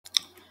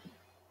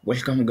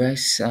Welcome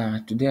guys.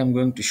 Today I'm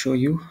going to show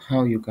you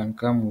how you can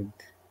come with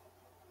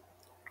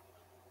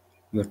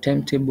your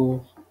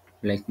timetable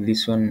like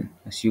this one,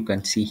 as you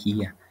can see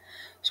here.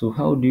 So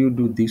how do you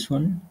do this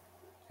one?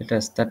 Let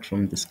us start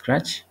from the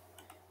scratch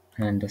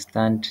and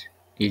understand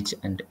each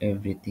and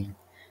everything.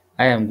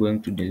 I am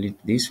going to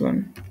delete this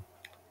one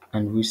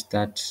and we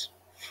start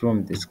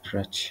from the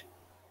scratch.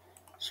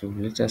 So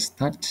let us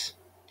start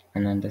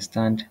and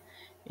understand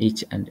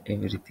each and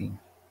everything.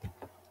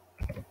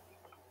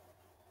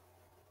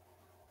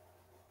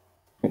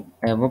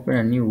 I have opened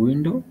a new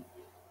window,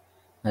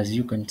 as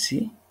you can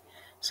see.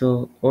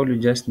 So all you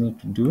just need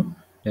to do,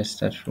 let's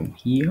start from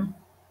here.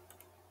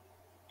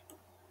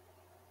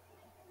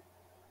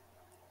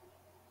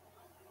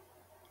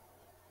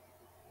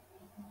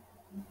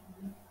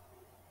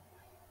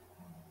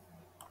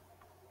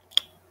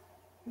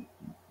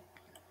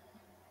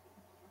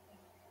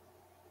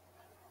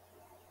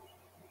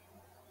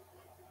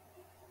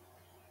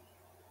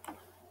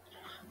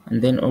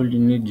 And then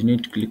you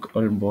need to click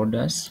all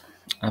borders.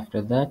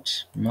 After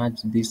that,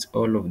 merge this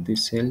all of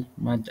this cell,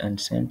 merge and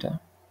center.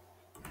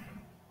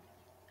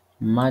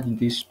 Merge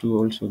these two,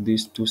 also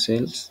these two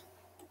cells,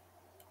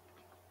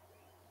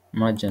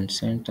 merge and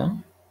center.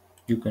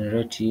 You can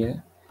write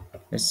here,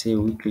 let's say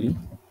weekly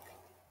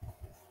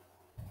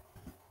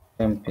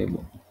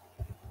timetable.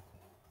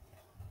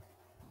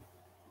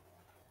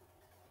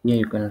 Here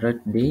you can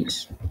write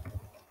days.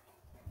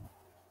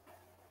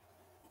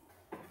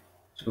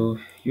 So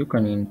you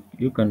can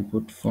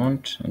put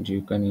font and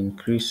you can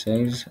increase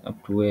size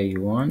up to where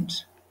you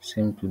want.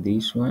 Same to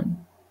this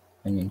one,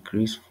 and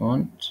increase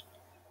font,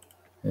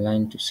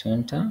 line to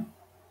center,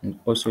 and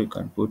also you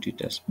can put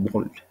it as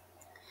bold.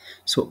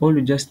 So all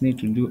you just need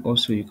to do,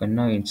 also you can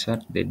now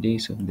insert the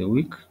days of the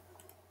week.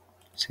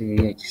 Say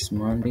here it is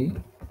Monday,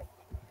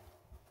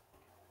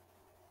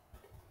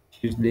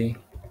 Tuesday,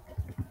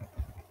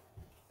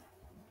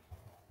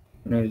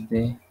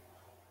 Wednesday,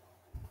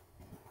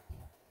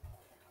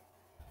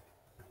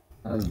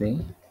 Thursday,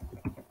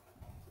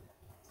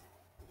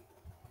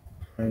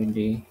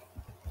 Friday,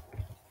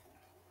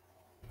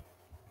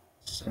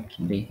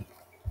 Saturday,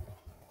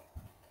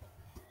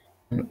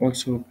 and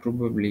also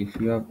probably if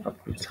you have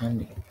up to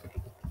Sunday.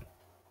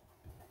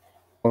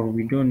 Or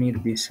we don't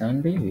need this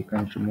Sunday, we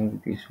can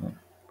remove this one.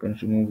 We can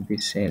remove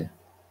this cell.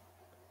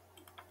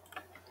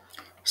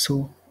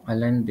 So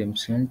align them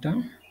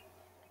center.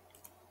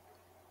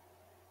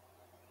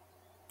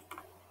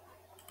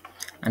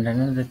 And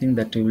another thing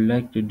that I would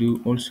like to do,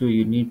 also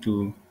you need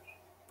to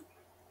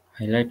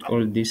highlight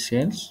all these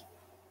cells.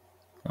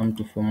 Come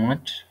to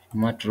format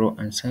row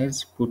and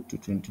size, put to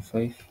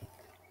 25.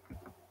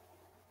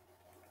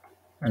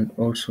 And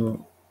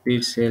also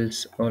these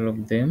cells, all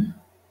of them,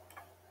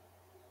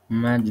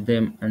 merge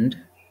them and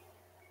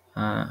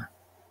uh,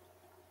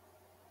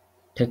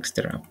 text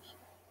wrap.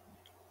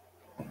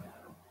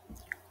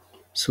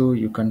 So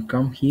you can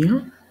come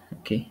here.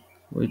 Okay,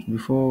 wait,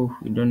 before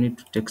we don't need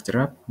to text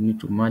wrap, we need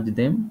to merge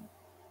them.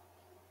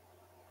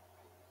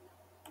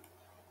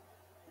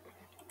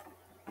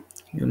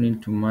 You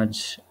need to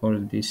merge all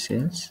these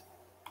cells.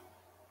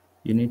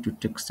 You need to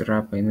text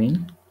wrap, I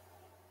mean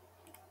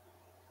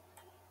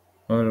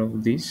all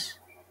of this,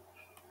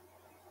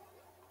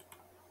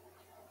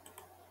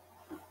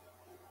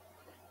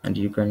 and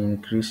you can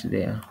increase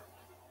their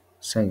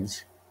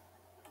size.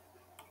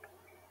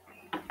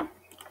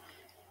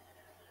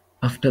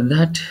 After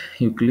that,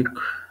 you click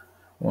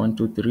 1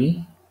 2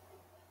 3,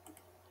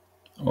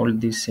 all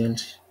these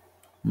cells,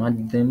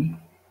 merge them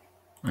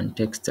and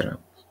text wrap.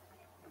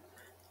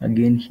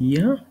 Again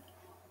here,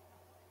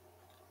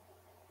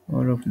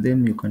 all of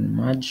them you can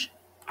merge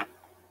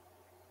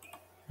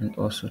and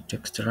also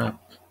text wrap.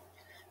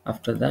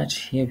 After that,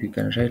 here we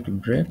can write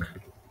break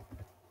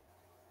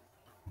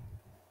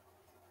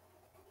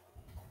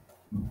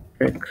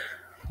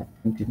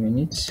 20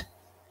 minutes.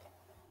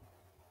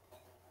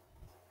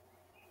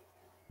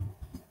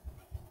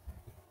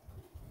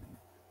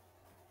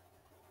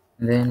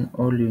 Then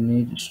all you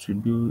need to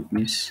do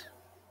is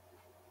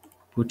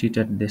put it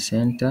at the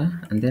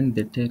center, and then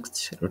the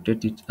text,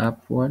 rotate it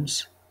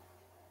upwards.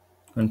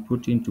 You can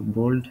put into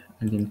bold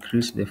and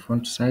increase the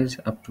font size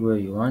up to where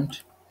you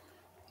want.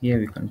 Here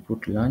we can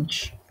put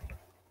lunch.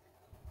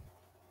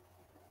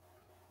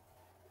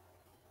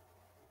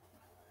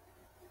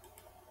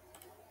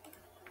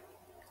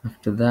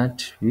 After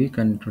that, we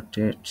can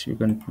rotate, you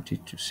can put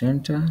it to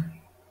center,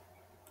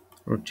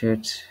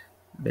 rotate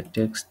the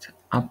text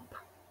up,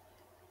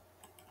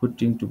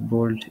 put into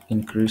bold,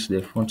 increase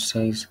the font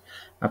size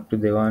up to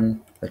the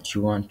one that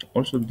you want.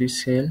 Also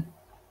this cell,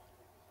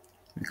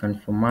 we can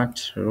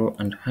format row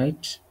and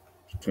height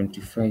to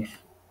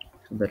 25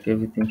 so that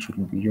everything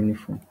should be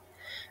uniform.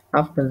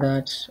 After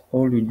that,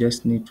 all we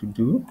just need to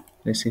do,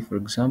 let's say for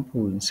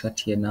example, we insert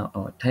here now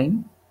our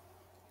time.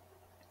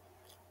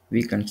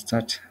 We can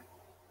start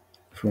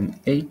from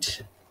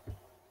 8:40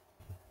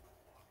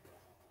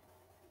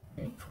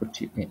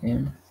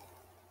 a.m.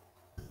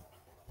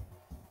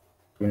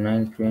 to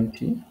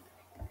 9:20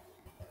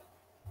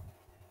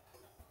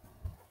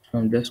 So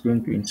I'm just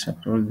going to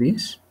insert all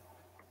this.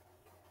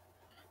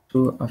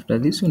 So after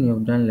this one you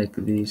have done like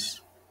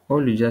this,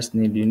 all you just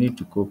need, you need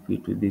to copy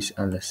to these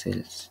other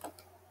cells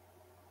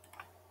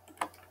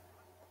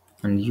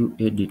and you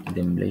edit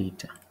them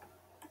later.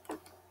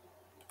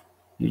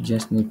 You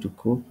just need to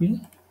copy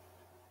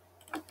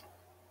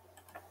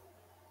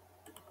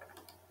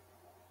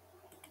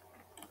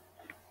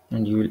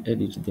and you will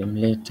edit them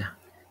later.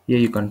 Here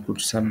you can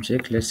put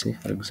subject, let's say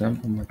for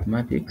example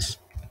mathematics.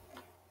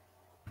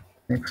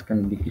 Next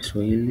can be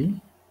Kiswahili,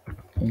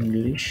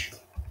 English,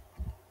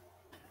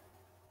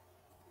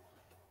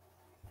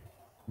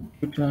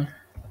 computer,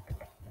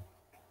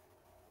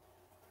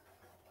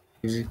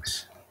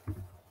 physics,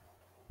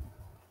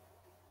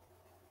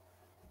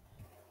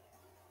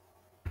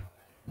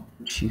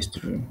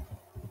 history,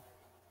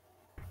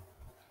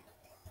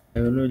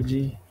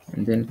 biology,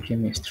 and then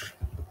chemistry.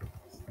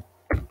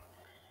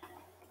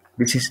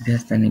 This is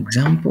just an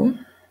example.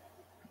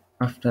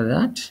 After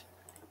that,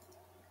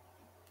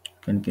 you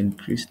can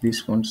increase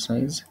this font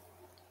size.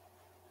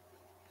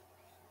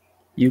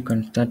 You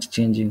can start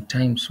changing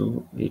time,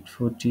 so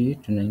 840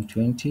 to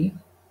 920.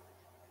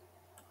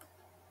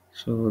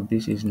 So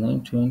this is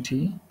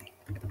 920.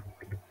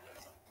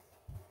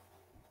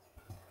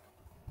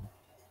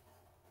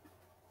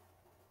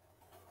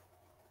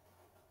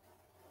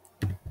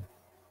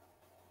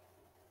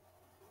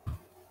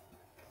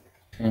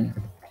 And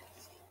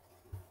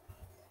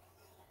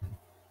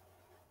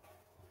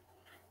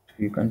so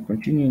you can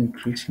continue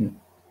increasing.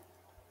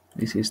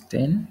 This is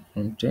 10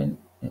 from 10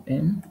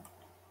 a.m.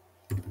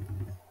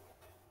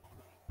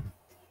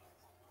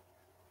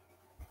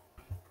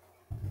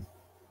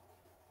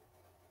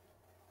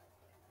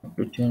 up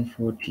to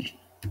 10:40.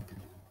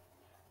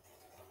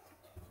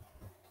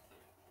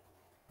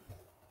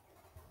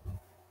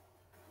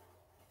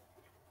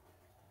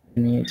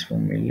 Then it's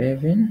from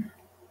 11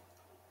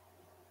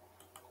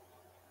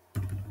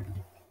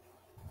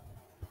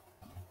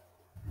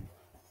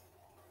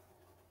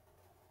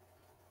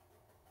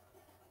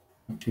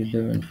 up to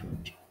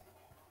 11:40.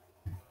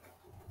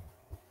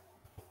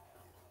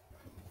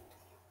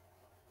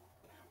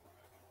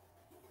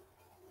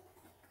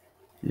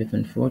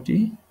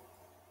 11:40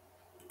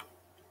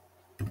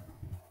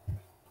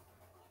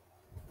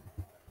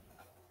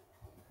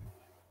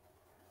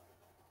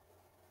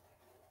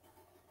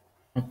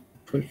 up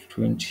to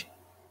 12:20.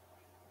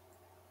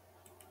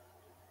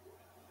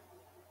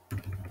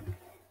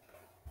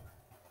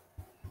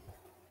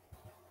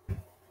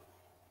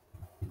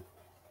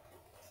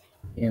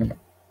 P.M.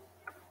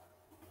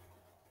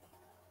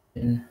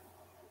 Then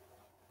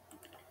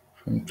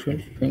from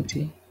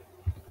 12:20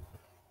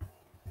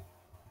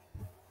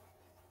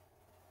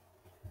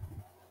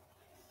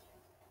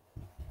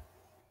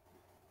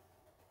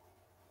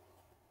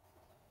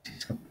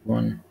 it's up to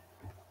 1.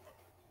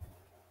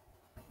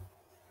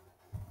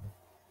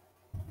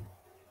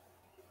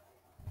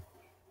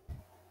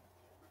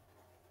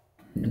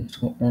 And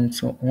so on,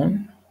 so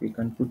on. We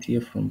can put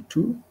here from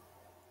 2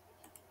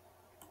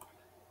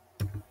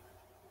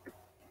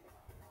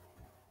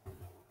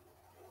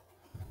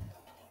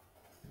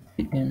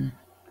 p.m.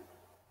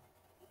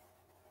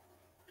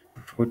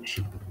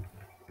 40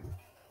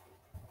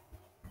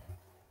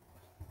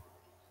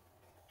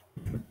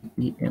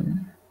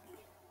 p.m.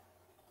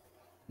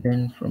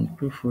 Then from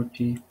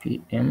 2:40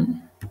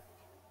 p.m.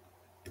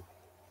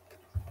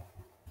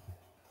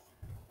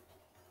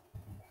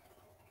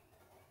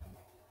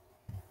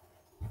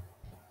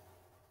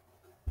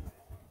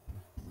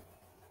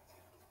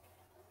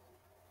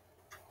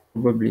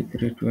 probably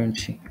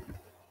 3:20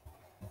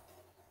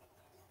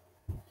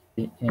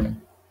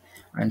 p.m.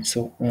 and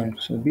so on.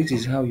 So this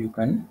is how you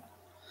can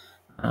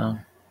uh,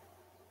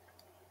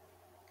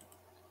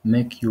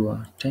 make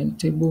your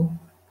timetable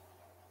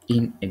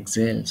in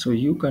Excel. So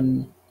you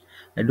can,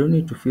 I don't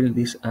need to fill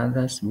these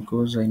others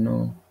because I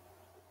know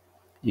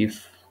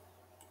if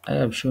I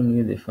have shown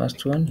you the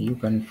first one, you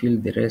can fill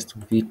the rest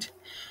of it.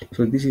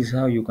 So this is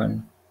how you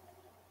can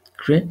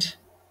create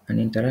an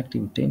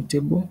interactive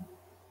timetable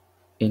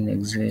in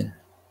Excel.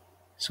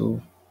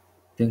 So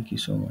thank you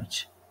so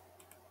much.